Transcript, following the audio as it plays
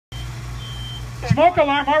Smoke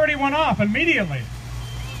alarm already went off immediately.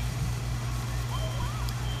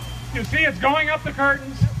 You see it's going up the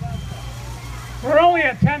curtains. We're only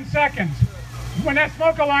at 10 seconds. When that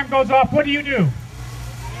smoke alarm goes off, what do?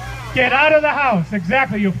 Get out of the house.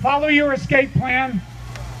 Exactly. You follow your escape plan.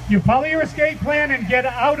 You follow your escape plan and get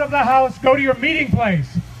out of the house. Go to your meeting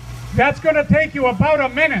place. That's going to take you about a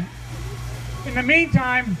minute. In the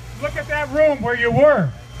meantime, look at that room where you were.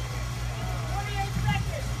 28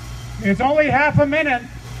 seconds. It's only half a minute.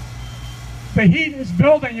 The heat is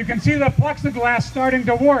building. You can see the plexiglass starting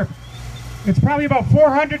to warp. It's probably about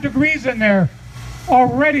 400 degrees in there.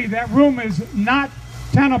 Already that room is not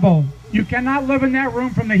tenable. You cannot live in that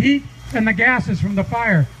room from the heat and the gases from the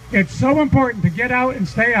fire. It's so important to get out and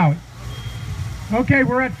stay out. Okay,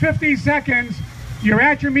 we're at 50 seconds. You're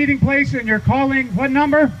at your meeting place and you're calling what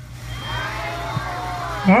number?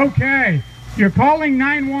 Okay, you're calling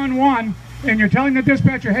 911 and you're telling the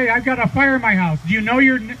dispatcher, hey, I've got a fire in my house. Do you know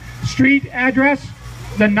your street address?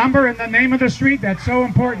 The number and the name of the street? That's so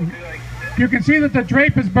important. You can see that the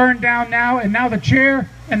drape is burned down now, and now the chair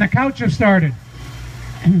and the couch have started.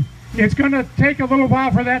 It's going to take a little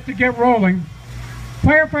while for that to get rolling.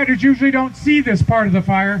 Firefighters usually don't see this part of the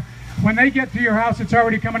fire. When they get to your house, it's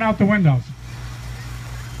already coming out the windows.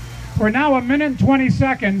 We're now a minute and 20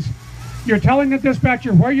 seconds. You're telling the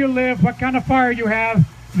dispatcher where you live, what kind of fire you have.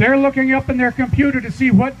 They're looking up in their computer to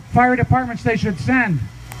see what fire departments they should send.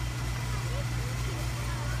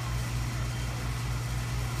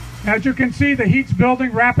 As you can see, the heat's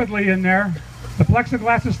building rapidly in there. The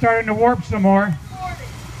plexiglass is starting to warp some more.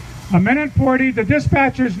 A minute 40. The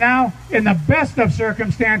dispatcher's now, in the best of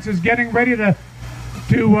circumstances, getting ready to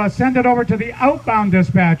send it over to the outbound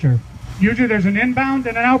dispatcher. Usually there's an inbound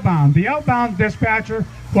and an outbound. The outbound dispatcher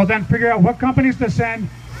will then figure out what companies to send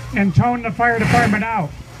and tone the fire department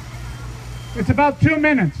out. It's about 2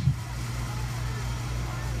 minutes.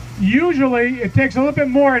 Usually it takes a little bit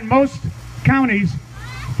more in most counties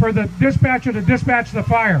for the dispatcher to dispatch the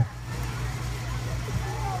fire.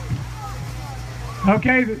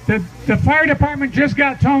 Okay, the fire department just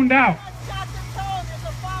got toned out.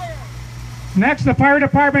 Next, the fire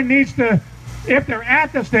department needs to, if they're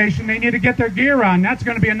at the station, they need to get their gear on. That's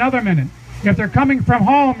going to be another minute. If they're coming from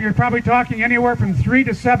home, you're probably talking anywhere from 3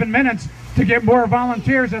 to 7 minutes to get more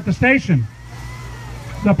volunteers at the station.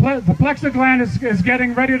 The plexiglass is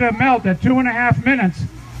getting ready to melt at 2.5 minutes.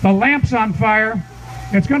 The lamp's on fire.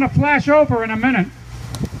 It's going to flash over in a minute.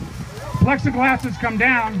 Plexiglass has come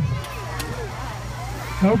down.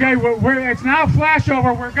 Okay, it's now flash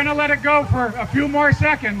over. We're going to let it go for a few more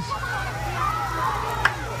seconds.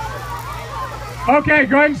 Okay,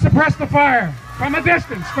 go ahead and suppress the fire from a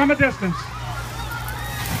distance,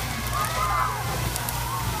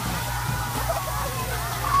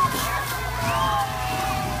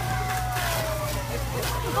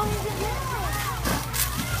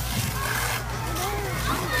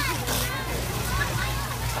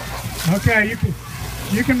 Okay,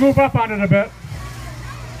 you can move up on it a bit.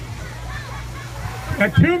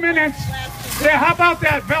 At 2 minutes, yeah, how about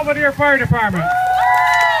that, Belvedere Fire Department?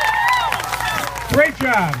 Great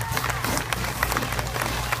job.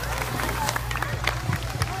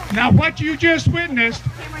 Now what you just witnessed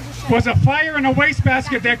was a fire in a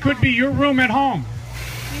wastebasket that could be your room at home.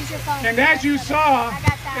 And as you saw,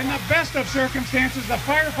 in the best of circumstances, the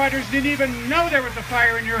firefighters didn't even know there was a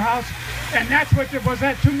fire in your house, and that's what it was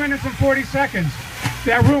at 2 minutes and 40 seconds.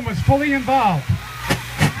 That room was fully involved.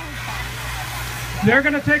 They're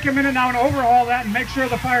going to take a minute now and overhaul that and make sure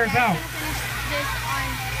the fire's out.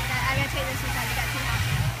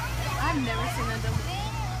 I've never seen a double.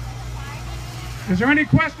 Is there any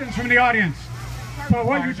questions from the audience? Well,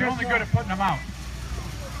 what you're only good at putting them out.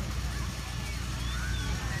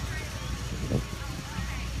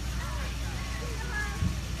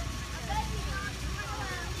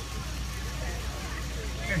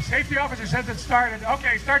 Okay, safety officer says it started.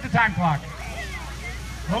 Okay, start the time clock.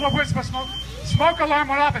 A little wisp of smoke. Smoke alarm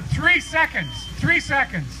went off in 3 seconds. 3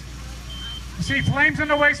 seconds. You see flames in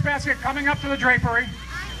the wastebasket coming up to the drapery.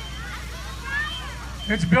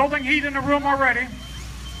 It's building heat in the room already.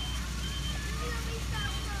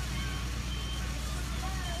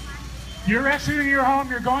 You're exiting your home,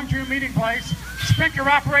 you're going to your meeting place. Sprinkler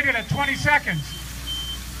operated at 20 seconds.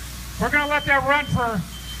 We're going to let that run for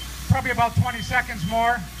probably about 20 seconds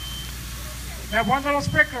more. That one little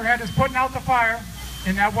sprinkler head is putting out the fire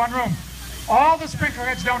in that one room. All the sprinkler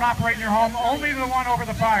heads don't operate in your home, only the one over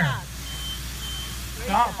the fire.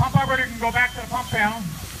 The pump operator can go back to the pump panel.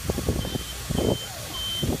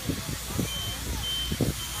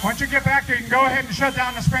 Once you get back there, you can go ahead and shut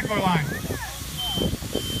down the sprinkler line.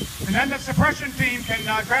 And then the suppression team can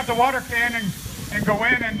grab the water can and and go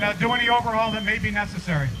in and do any overhaul that may be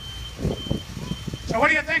necessary. So what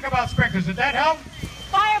do you think about sprinklers? Did that help?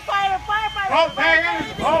 Firefighter. Oh,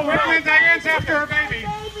 Diane! Oh, wait a minute, Diane's after her baby.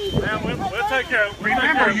 Man, we'll take care of it.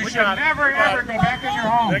 Remember, you should never, ever go back in your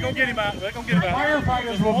home. They're going to get him out. They're going to get him out.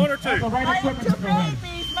 Firefighters will one or have two. the right equipment to go in.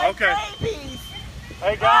 Okay. Babies.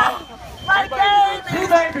 Hey, guys. My babies. 2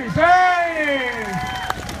 babies, hey!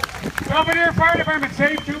 Belvedere Fire Department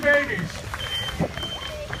saved 2 babies.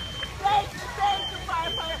 Thank you,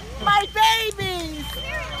 firefighter. My babies.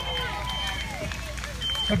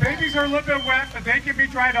 The babies are a little bit wet, but they can be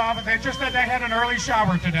dried off. They just said they had an early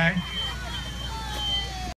shower today.